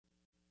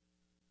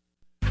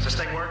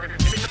thing working?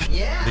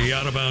 Yeah. The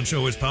Out of Bounds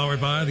Show is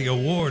powered by the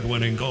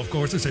award-winning golf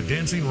courses at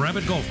Dancing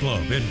Rabbit Golf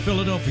Club in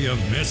Philadelphia,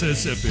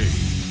 Mississippi.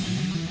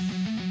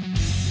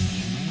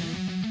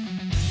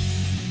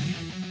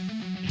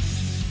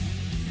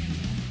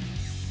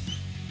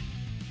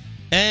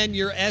 And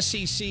your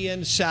SEC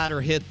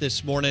Insider Hit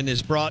this morning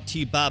is brought to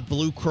you by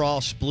Blue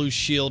Cross Blue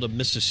Shield of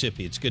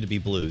Mississippi. It's good to be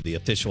blue, the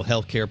official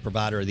healthcare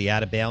provider of the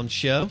Out of Bounds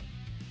Show.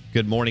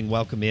 Good morning.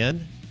 Welcome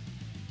in.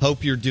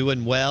 Hope you're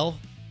doing well.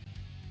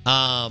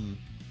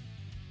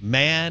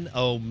 Man,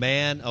 oh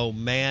man,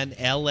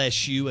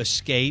 LSU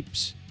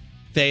escapes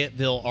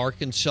Fayetteville,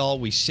 Arkansas.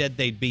 We said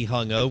they'd be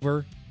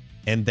hungover,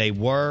 and they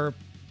were.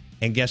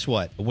 And guess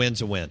what? A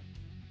win's a win.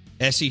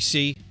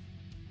 SEC,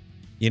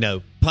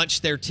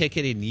 punched their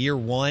ticket in year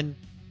one.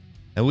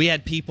 And we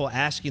had people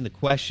asking the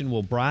question,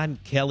 will Brian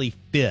Kelly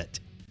fit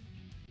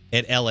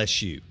at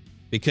LSU?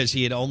 Because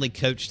he had only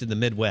coached in the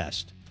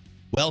Midwest.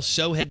 Well,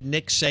 so had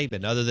Nick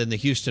Saban, other than the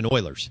Houston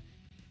Oilers.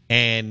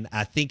 And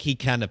I think he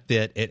kind of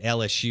fit at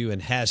LSU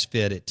and has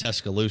fit at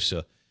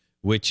Tuscaloosa,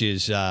 which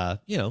is, the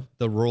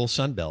rural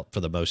Sun Belt for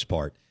the most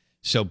part.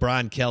 So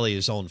Brian Kelly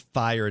is on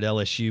fire at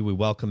LSU. We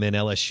welcome in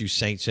LSU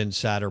Saints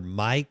insider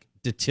Mike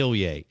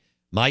Detillier,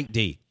 Mike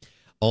D,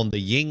 on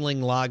the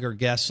Yingling Lager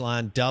guest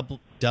line,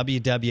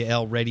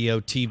 WWL Radio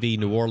TV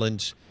New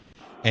Orleans.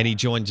 And he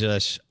joins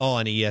us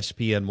on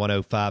ESPN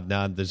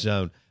 105.9 The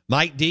Zone.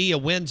 Mike D, a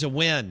win's a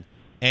win.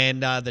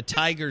 And the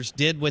Tigers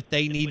did what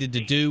they needed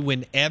to do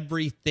when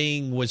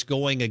everything was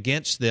going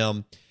against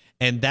them.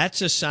 And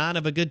that's a sign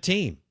of a good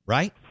team,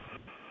 right?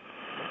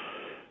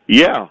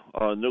 Yeah,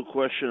 no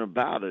question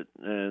about it.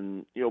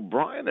 And,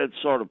 Brian had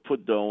sort of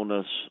put the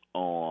onus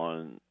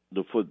on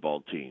the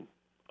football team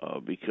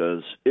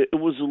because it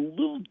was a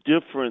little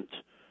different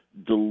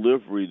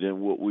delivery than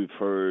what we've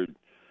heard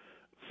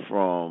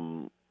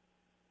from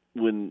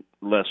when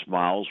Les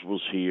Miles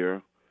was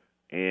here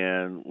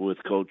and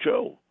with Coach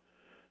O.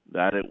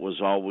 That it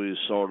was always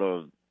sort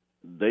of,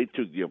 they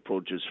took the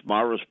approach, it's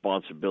my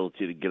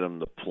responsibility to get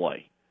them to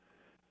play,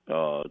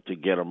 to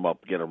get them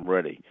up, get them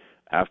ready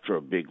after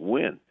a big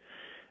win.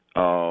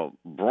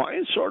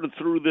 Brian sort of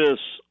threw this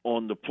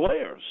on the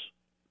players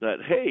that,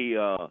 hey,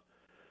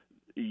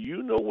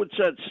 what's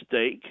at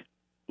stake.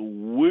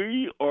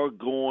 We are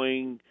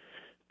going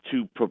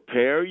to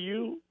prepare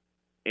you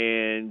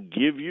and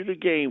give you the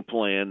game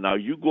plan. Now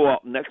you go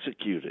out and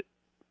execute it.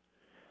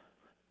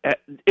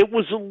 It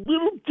was a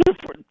little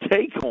different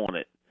take on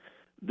it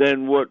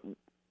than what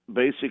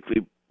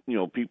basically,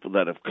 people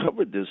that have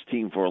covered this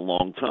team for a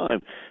long time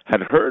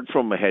had heard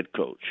from a head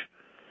coach.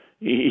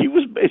 He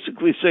was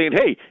basically saying,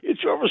 hey,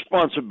 it's your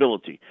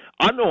responsibility.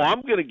 I know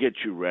I'm going to get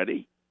you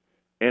ready,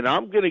 and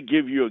I'm going to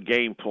give you a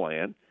game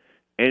plan,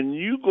 and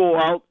you go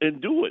out and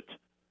do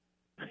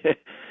it.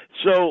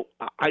 So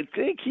I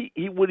think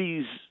what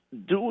he's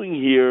doing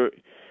here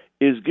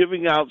is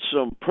giving out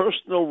some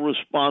personal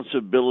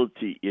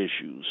responsibility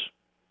issues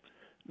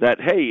that,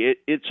 hey,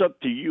 it's up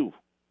to you.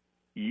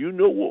 You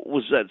know what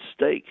was at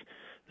stake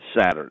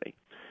Saturday.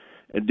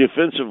 And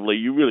defensively,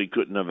 you really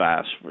couldn't have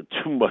asked for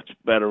too much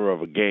better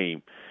of a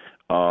game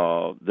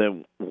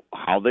than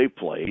how they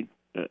played.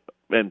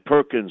 And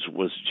Perkins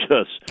was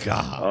just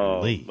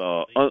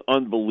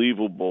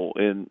unbelievable.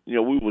 And,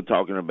 we were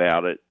talking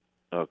about it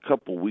a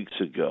couple weeks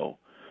ago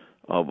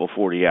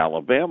before the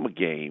Alabama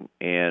game.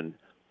 And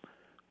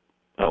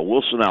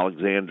Wilson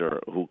Alexander,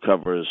 who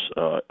covers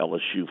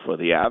LSU for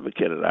The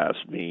Advocate, had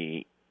asked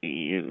me,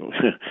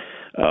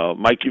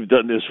 Mike, you've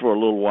done this for a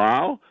little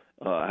while.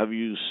 Have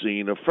you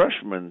seen a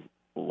freshman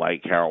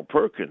like Harold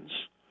Perkins?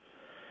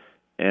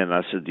 And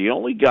I said, the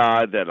only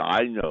guy that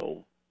I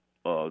know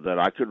that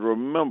I could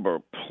remember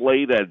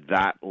played at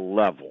that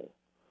level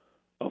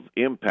of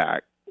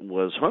impact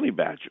was Honey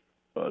Badger.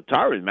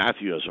 Tyrann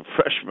Mathieu, as a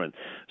freshman,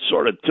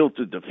 sort of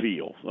tilted the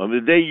field. I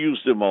mean, they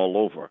used him all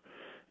over.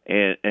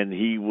 And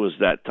he was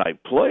that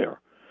type player.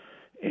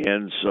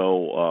 And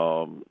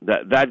so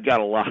that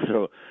got a lot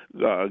of,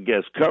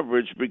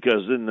 coverage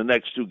because in the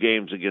next two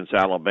games against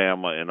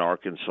Alabama and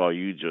Arkansas,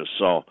 you just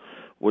saw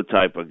what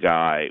type of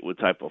guy, what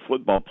type of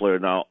football player.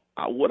 Now,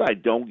 what I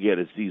don't get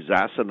is these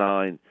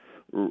asinine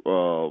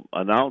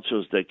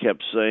announcers that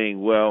kept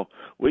saying, well,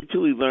 wait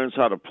till he learns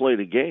how to play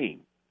the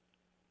game.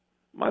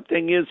 My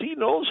thing is, he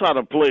knows how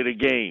to play the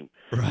game.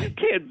 Right.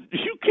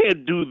 You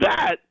can't do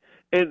that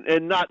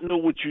and not know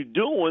what you're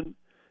doing.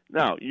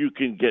 Now, you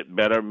can get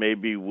better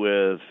maybe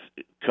with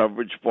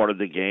coverage part of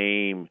the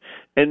game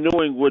and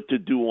knowing what to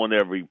do on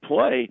every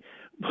play,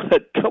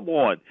 but come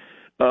on.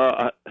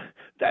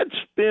 That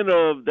spin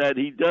of that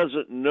he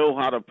doesn't know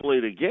how to play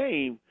the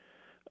game,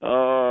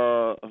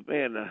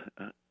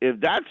 if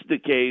that's the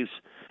case,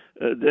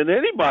 then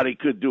anybody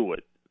could do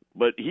it.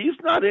 But he's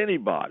not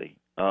anybody.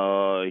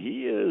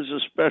 He is a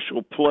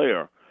special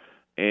player,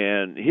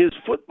 and his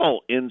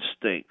football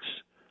instincts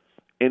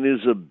and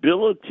his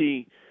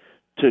ability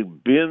to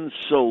bend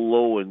so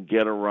low and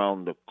get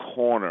around the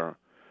corner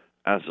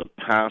as a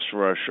pass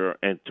rusher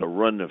and to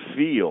run the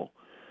field,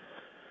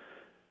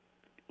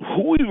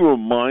 who he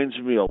reminds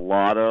me a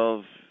lot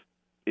of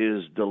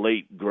is the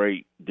late,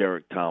 great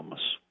Derek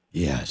Thomas.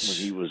 Yes. When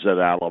he was at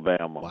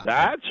Alabama. Wow.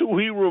 That's who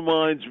he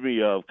reminds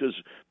me of, because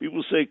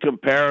people say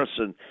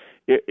comparison.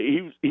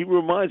 He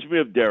reminds me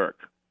of Derek.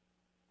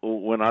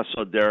 When I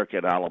saw Derek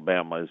at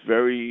Alabama, it's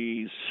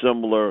very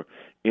similar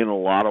in a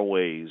lot of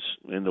ways,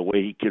 in the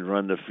way he can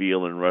run the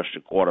field and rush the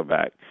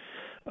quarterback.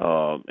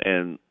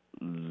 And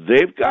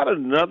they've got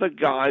another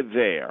guy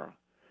there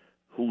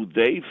who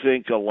they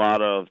think a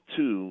lot of,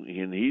 too,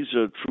 and he's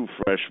a true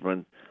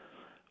freshman,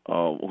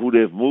 who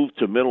they've moved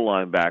to middle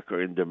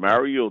linebacker, and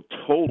Demario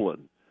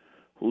Tolan,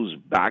 who's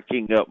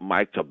backing up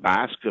Micah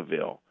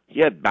Baskerville.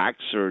 He had back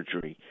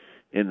surgery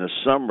in the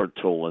summer,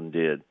 Tolan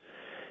did.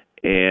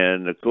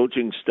 And the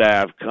coaching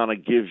staff kind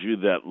of gives you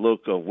that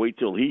look of wait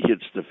till he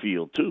hits the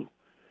field, too.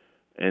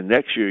 And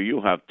next year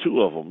you'll have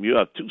two of them. You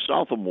have two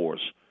sophomores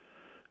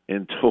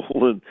in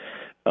Tolan.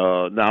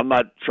 Now, I'm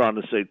not trying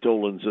to say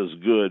Tolan's as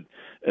good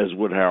as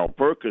with Harold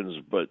Perkins,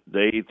 but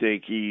they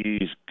think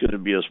he's going to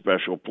be a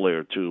special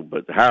player, too.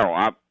 But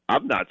Harold,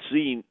 I've not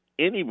seen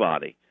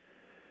anybody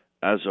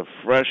as a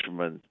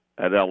freshman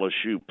at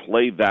LSU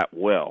play that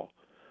well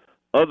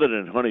other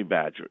than Honey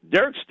Badger.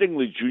 Derek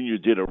Stingley Jr.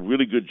 did a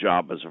really good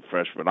job as a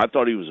freshman. I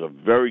thought he was a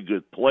very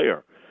good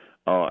player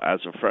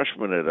as a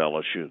freshman at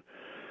LSU.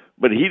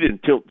 But he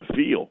didn't tilt the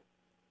field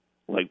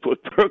like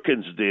what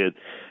Perkins did.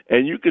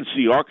 And you can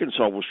see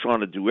Arkansas was trying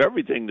to do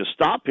everything to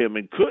stop him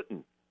and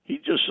couldn't. He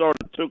just sort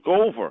of took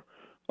over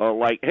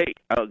like, hey,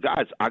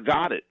 guys, I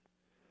got it.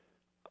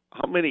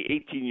 How many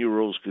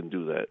 18-year-olds can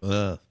do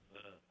that?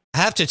 I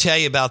have to tell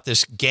you about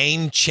this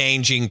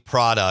game-changing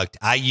product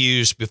I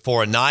use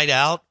before a night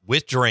out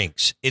with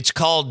drinks. It's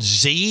called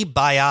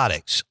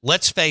Z-Biotics.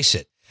 Let's face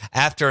it,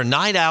 after a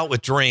night out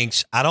with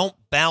drinks, I don't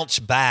bounce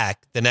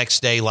back the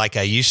next day like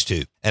I used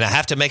to, and I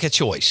have to make a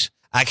choice.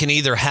 I can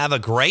either have a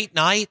great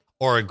night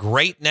or a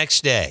great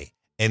next day,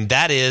 and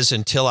that is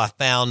until I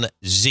found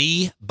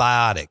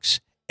Z-Biotics.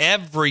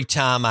 Every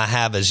time I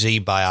have a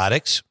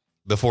Z-Biotics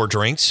before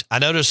drinks, I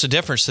notice a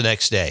difference the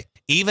next day.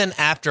 Even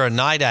after a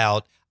night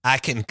out, I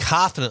can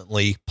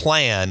confidently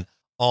plan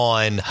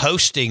on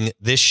hosting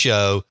this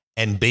show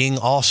and being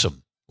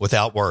awesome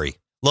without worry.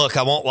 Look,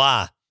 I won't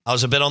lie. I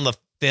was a bit on the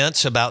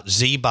fence about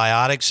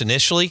Z-Biotics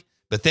initially,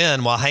 but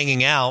then while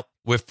hanging out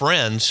with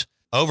friends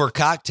over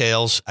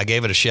cocktails, I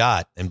gave it a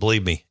shot. And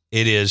believe me,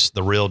 it is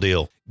the real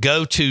deal.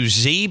 Go to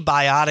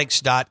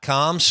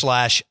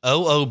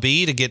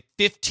zbiotics.com/OOB to get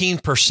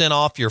 15%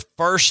 off your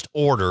first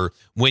order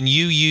when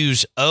you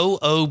use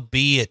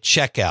OOB at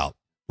checkout.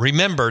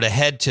 Remember to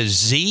head to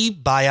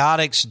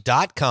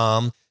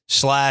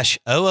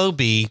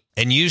zbiotics.com/OOB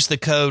and use the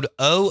code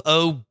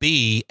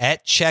OOB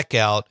at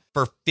checkout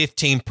for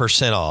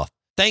 15% off.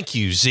 Thank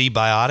you,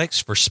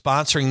 Z-Biotics, for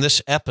sponsoring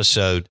this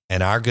episode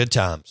and our good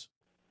times.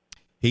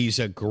 He's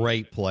a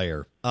great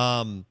player.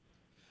 All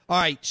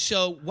right,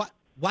 so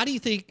why do you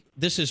think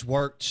this has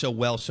worked so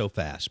well so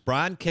fast?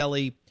 Brian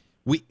Kelly,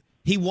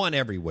 he won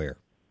everywhere.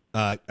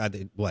 I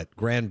think,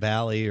 Grand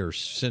Valley or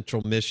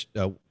Central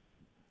Michigan,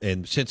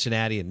 and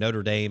Cincinnati and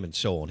Notre Dame and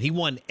so on. He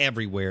won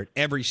everywhere, at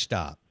every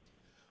stop.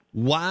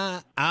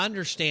 Why? I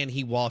understand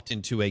he walked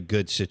into a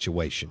good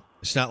situation.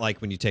 It's not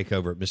like when you take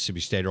over at Mississippi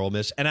State or Ole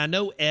Miss. And I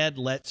know Ed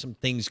let some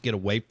things get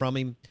away from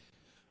him.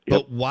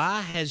 But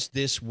why has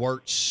this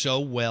worked so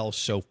well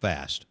so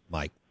fast,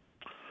 Mike?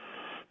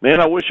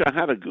 Man, I wish I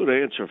had a good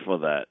answer for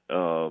that.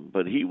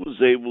 But he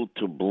was able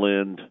to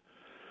blend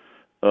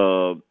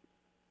talent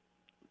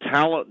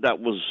that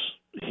was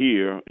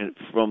here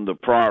from the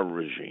prior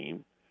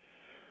regime.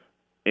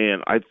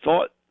 And I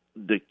thought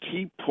the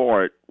key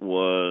part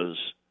was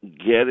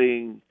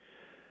getting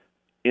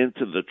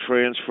into the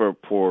transfer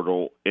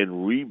portal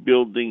and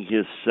rebuilding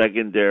his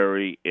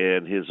secondary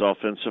and his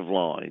offensive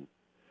line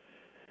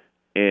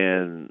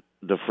and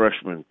the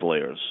freshman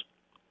players.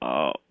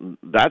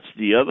 That's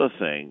the other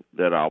thing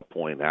that I'll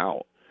point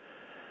out.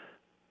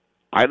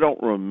 I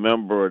don't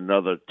remember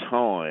another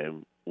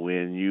time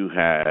when you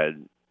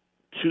had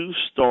two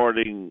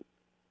starting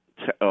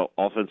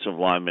offensive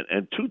linemen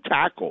and two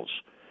tackles,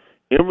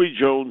 Emory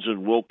Jones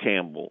and Will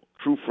Campbell,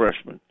 true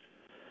freshmen.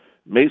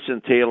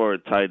 Mason Taylor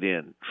at tight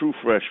end, true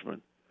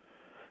freshman.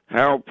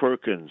 Harold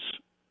Perkins,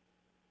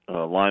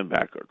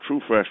 linebacker, true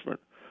freshman.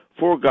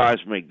 Four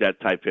guys make that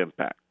type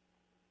impact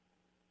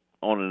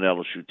on an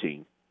LSU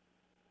team.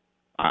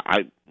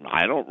 I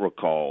don't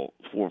recall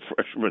four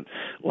freshmen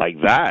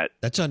like that.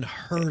 That's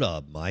unheard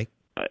of, Mike.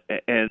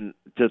 And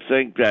to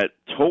think that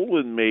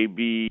Tolan may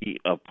be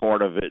a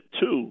part of it,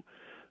 too,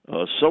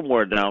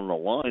 somewhere down the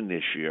line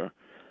this year.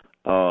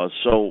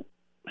 So,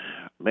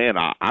 man,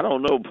 I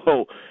don't know,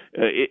 Bo.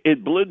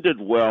 It blended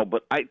well,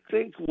 but I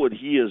think what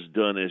he has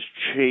done is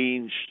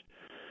changed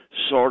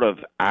sort of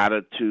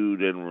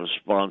attitude and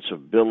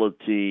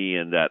responsibility,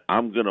 and that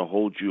I'm going to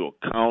hold you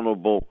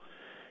accountable.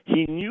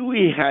 He knew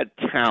he had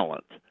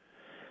talent.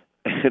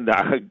 And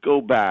I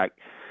go back,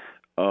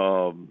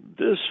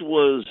 this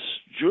was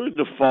during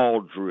the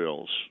fall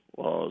drills,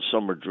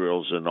 summer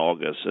drills in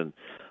August, and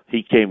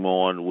he came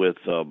on with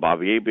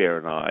Bobby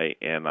Hebert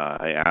and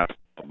I asked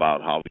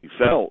about how he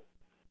felt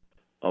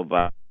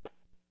about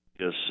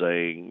Vegas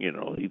saying,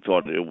 he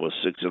thought it was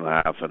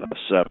 6.5 and a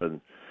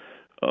 7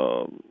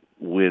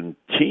 win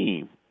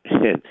team.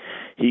 And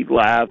he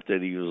laughed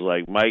and he was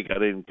like, Mike, I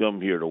didn't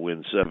come here to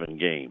win 7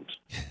 games.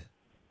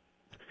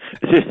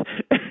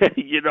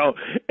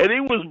 And he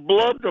was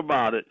blunt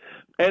about it.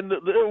 And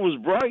it was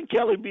Brian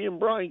Kelly being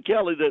Brian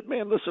Kelly that,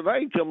 man, listen, I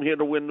ain't come here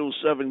to win those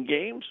 7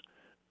 games.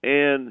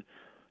 And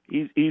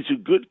he's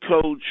a good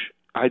coach.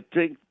 I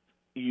think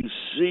you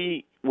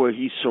see where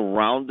he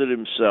surrounded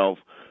himself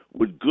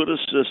with good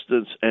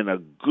assistants and a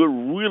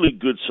really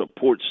good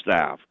support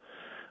staff.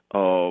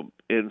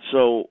 And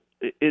so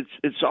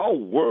it's all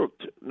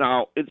worked.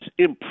 Now, it's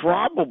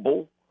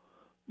improbable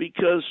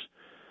because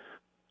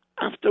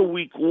after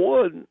week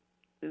 1,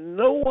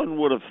 no one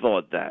would have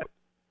thought that.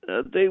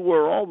 They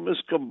were all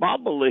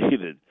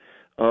miscombobulated,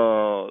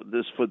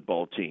 this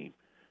football team,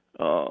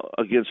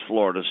 against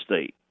Florida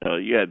State.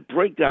 You had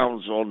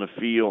breakdowns on the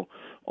field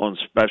on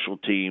special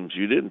teams.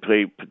 You didn't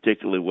play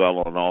particularly well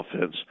on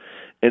offense.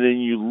 And then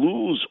you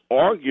lose,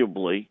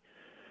 arguably,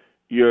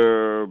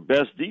 your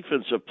best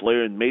defensive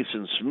player in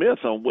Mason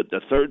Smith on,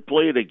 the third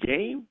play of the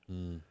game?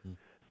 Mm-hmm.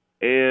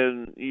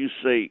 And you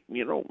say,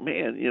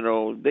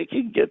 they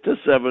can get to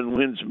 7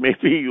 wins.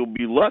 Maybe you'll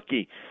be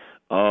lucky.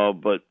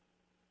 But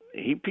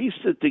he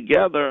pieced it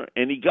together,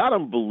 and he got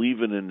them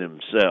believing in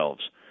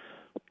themselves.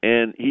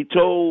 And he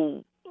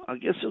told, I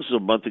guess it was a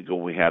month ago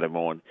we had him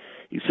on,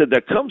 he said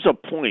there comes a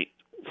point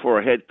for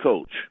a head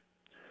coach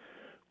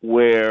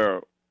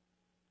where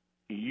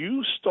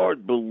you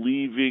start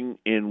believing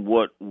in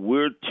what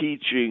we're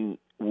teaching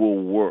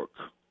will work.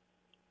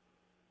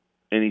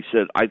 And he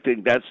said, I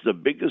think that's the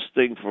biggest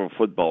thing for a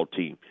football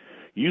team.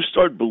 You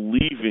start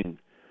believing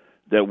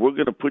that we're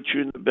going to put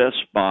you in the best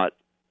spot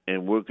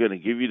and we're going to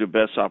give you the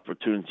best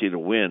opportunity to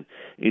win.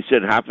 He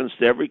said it happens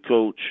to every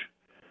coach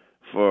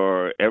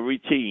for every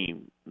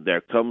team.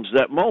 There comes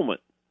that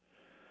moment.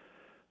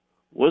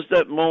 Was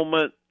that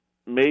moment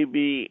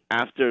maybe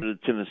after the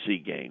Tennessee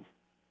game?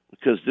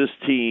 Because this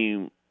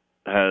team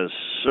has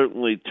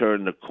certainly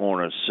turned the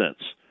corner since.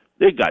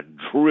 They got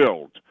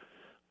drilled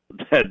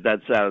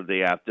that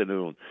Saturday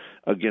afternoon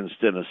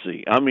against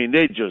Tennessee. I mean,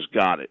 they just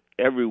got it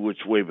every which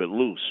way but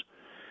loose.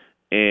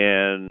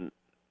 And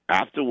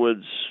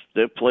afterwards,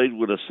 they played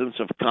with a sense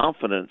of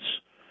confidence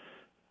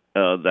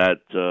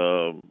that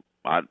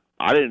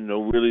I didn't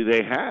know really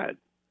they had.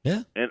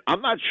 Yeah. And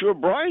I'm not sure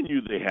Brian knew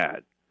they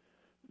had.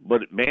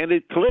 But, man,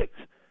 it clicked.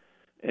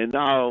 And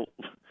now,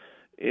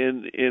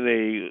 in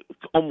a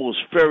almost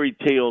fairy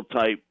tale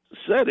type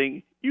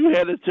setting, you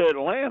headed to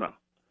Atlanta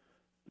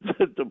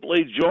to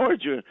play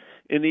Georgia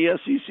in the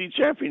SEC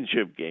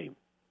championship game.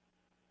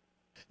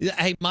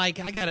 Hey, Mike,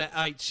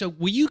 so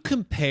will you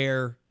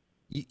compare?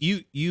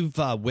 You've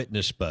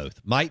witnessed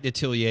both. Mike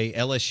Detillier,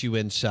 LSU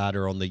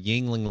insider on the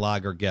Yingling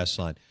Lager guest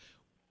line.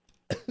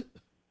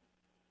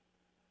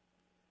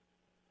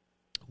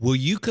 Will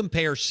you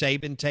compare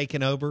Saban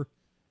taking over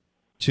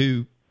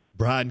to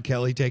Brian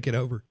Kelly taking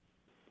over?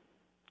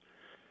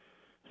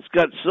 It's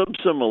got some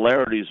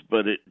similarities,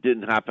 but it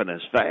didn't happen as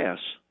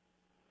fast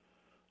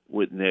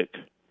with Nick.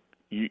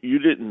 You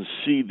didn't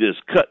see this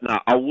cut.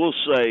 Now, I will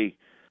say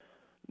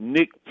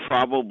Nick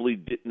probably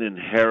didn't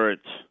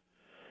inherit,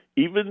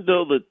 even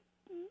though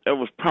there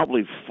was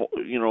probably, for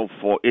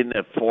in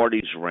that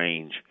 40s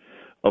range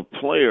of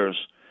players,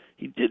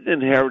 he didn't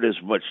inherit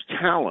as much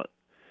talent.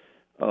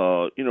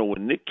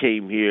 When Nick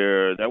came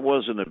here, there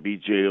wasn't a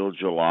B.J.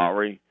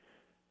 Ojolari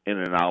and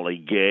an Ali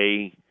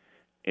Gay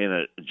and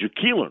a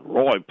Jaqueline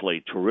Roy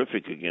played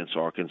terrific against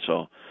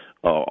Arkansas.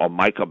 A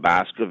Micah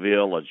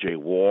Baskerville, a Jay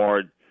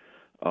Ward,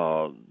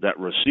 that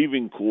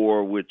receiving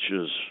core, which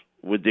is,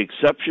 with the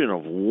exception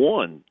of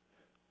one,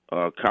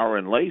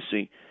 Karen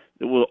Lacey,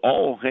 it were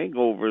all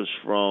hangovers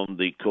from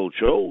the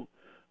Coach O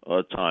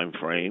time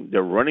frame.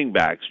 Their running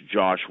backs,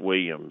 Josh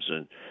Williams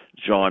and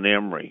John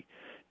Emery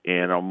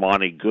and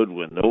Armani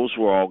Goodwin, those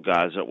were all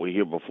guys that were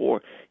here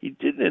before. He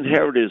didn't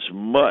inherit as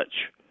much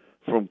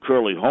from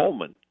Curly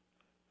Holman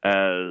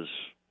as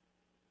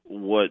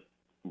what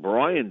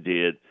Brian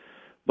did,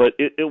 but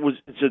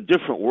it's a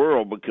different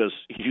world because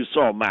you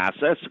saw mass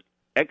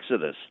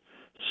exodus,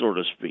 so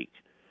to speak.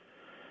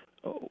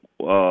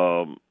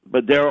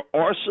 But there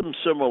are some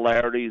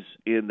similarities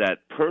in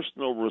that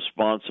personal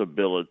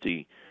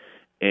responsibility,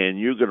 and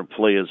you're going to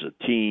play as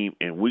a team,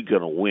 and we're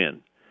going to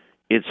win.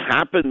 It's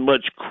happened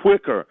much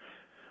quicker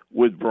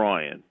with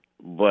Brian,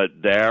 but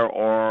there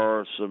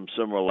are some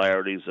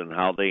similarities in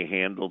how they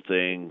handle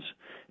things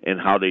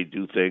and how they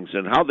do things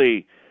and how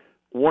they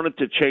wanted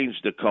to change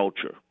the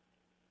culture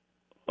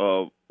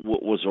of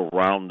what was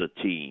around the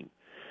team.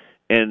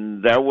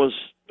 And there was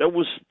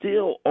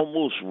still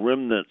almost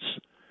remnants,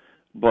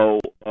 Bo,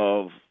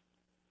 of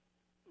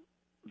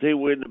they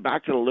were in the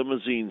back of the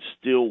limousine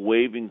still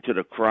waving to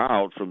the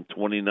crowd from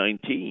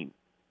 2019.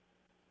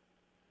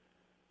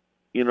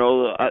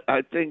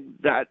 I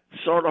think that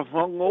sort of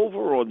hung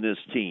over on this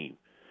team.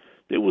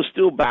 They were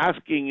still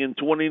basking in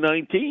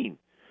 2019.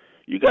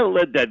 You got to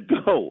let that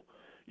go.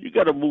 You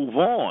got to move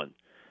on.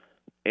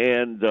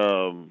 And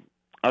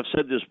I've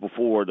said this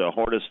before, the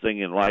hardest thing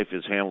in life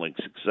is handling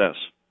success.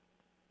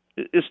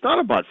 It's not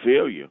about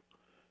failure.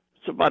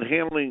 It's about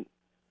handling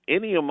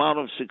any amount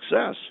of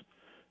success.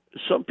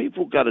 Some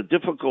people got a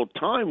difficult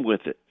time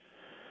with it.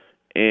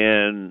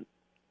 And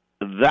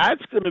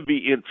that's going to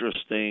be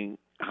interesting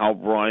how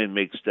Brian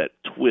makes that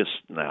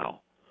twist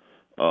now.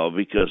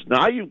 Because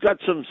now you've got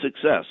some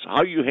success,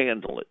 how you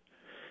handle it.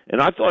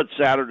 And I thought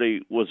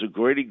Saturday was a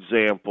great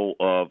example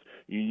of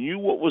you knew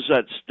what was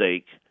at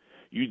stake.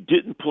 You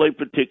didn't play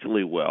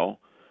particularly well.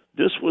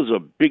 This was a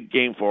big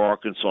game for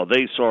Arkansas.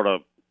 This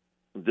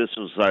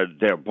was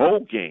their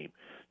bowl game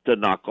to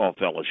knock off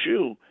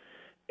LSU,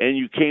 and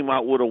you came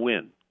out with a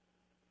win.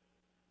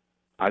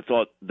 I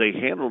thought they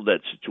handled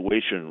that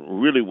situation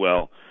really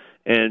well.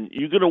 And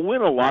you're going to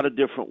win a lot of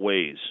different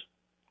ways,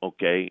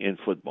 okay, in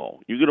football.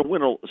 You're going to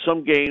win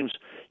some games,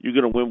 you're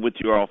going to win with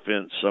your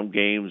offense. Some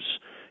games,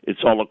 it's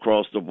all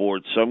across the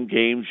board. Some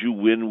games you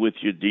win with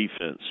your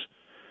defense,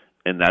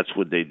 and that's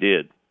what they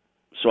did.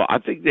 So I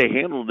think they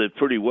handled it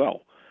pretty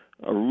well,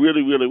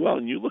 really, really well.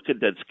 And you look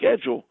at that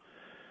schedule,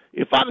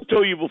 if I'd have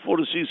told you before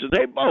the season,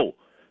 hey, Bo,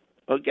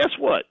 guess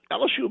what?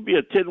 LSU will be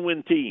a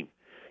 10-win team.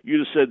 You'd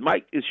have said,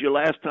 Mike, it's your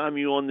last time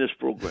you on this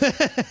program.